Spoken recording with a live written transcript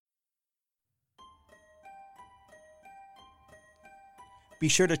Be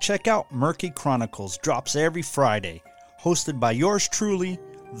sure to check out Murky Chronicles, drops every Friday, hosted by yours truly,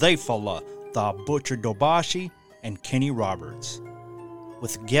 Theyfullah, the Butcher Dobashi, and Kenny Roberts.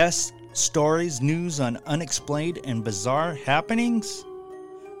 With guests, stories, news on unexplained and bizarre happenings.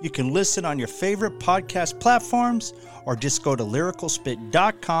 You can listen on your favorite podcast platforms or just go to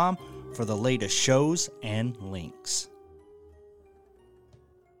lyricalspit.com for the latest shows and links.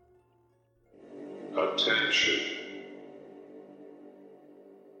 Attention.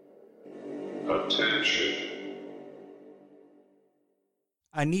 Attention.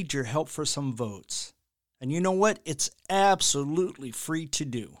 I need your help for some votes. And you know what? It's absolutely free to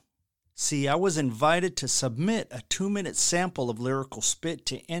do. See, I was invited to submit a 2-minute sample of Lyrical Spit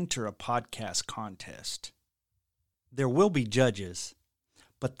to enter a podcast contest. There will be judges,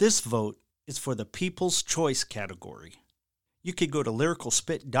 but this vote is for the People's Choice category. You could go to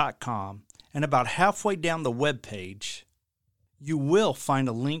lyricalspit.com, and about halfway down the webpage, you will find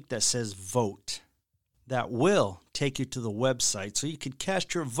a link that says Vote. That will take you to the website so you can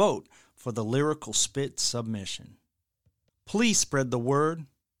cast your vote for the Lyrical Spit submission. Please spread the word.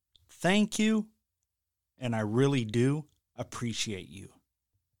 Thank you, and I really do appreciate you.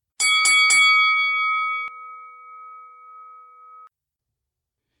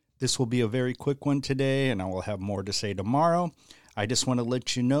 This will be a very quick one today, and I will have more to say tomorrow. I just want to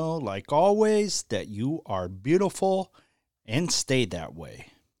let you know, like always, that you are beautiful and stay that way.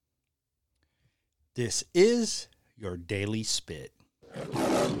 This is your Daily Spit.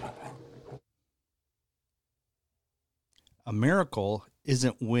 A miracle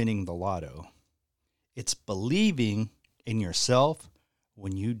isn't winning the lotto. It's believing in yourself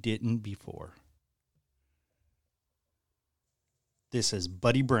when you didn't before. This is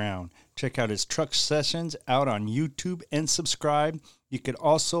Buddy Brown. Check out his truck sessions out on YouTube and subscribe. You could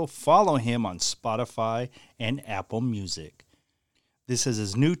also follow him on Spotify and Apple Music. This is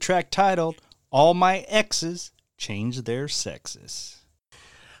his new track titled, All My Exes Change Their Sexes.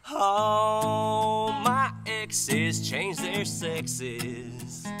 All my exes change their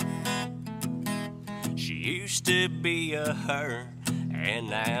sexes. She used to be a her, and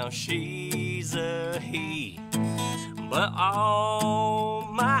now she's a he. But all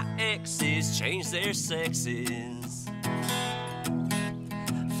my exes change their sexes.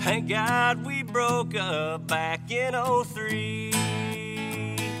 Thank God we broke up back in 03.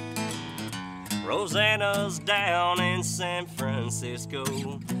 Rosanna's down in San Francisco,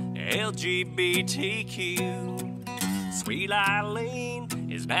 LGBTQ. Sweet Eileen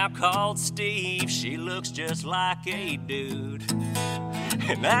is now called Steve. She looks just like a dude.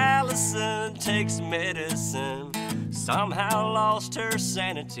 And Allison takes medicine, somehow lost her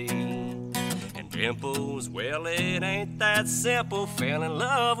sanity. And Dimples, well, it ain't that simple, fell in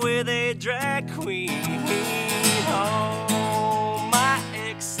love with a drag queen. All my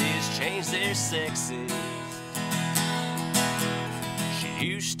exes change their sexes. She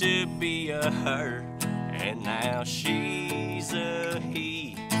used to be a her, and now she's a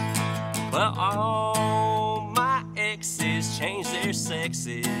he. But all my exes change their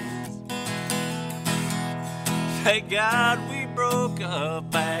sexes. Thank God we broke up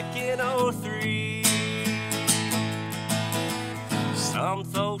back in 03. Some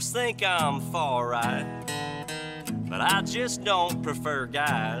folks think I'm far right, but I just don't prefer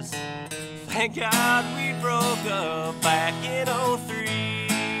guys. Thank God we broke up back in 03.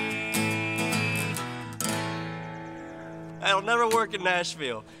 That'll never work in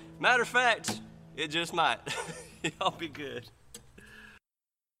Nashville. Matter of fact, it just might. Y'all be good.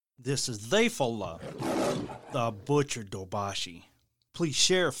 This is Theyfullah, the Butcher Dobashi. Please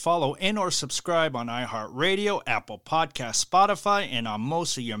share, follow, and or subscribe on iHeartRadio, Apple Podcasts, Spotify, and on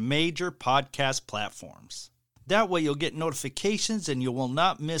most of your major podcast platforms. That way you'll get notifications and you will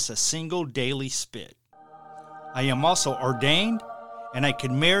not miss a single daily spit. I am also ordained, and I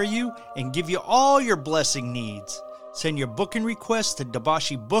can marry you and give you all your blessing needs. Send your booking requests to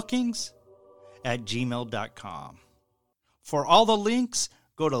debashibookings@gmail.com. For all the links,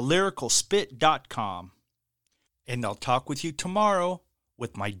 go to lyricalspit.com. And I'll talk with you tomorrow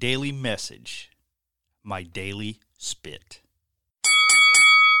with my daily message, my daily spit.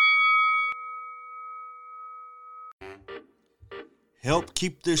 Help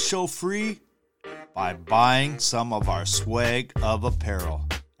keep this show free by buying some of our swag of apparel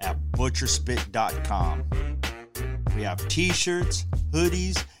at butcherspit.com. We have t-shirts,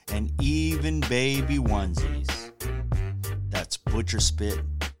 hoodies, and even baby onesies. That's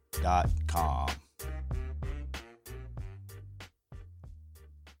butcherspit.com.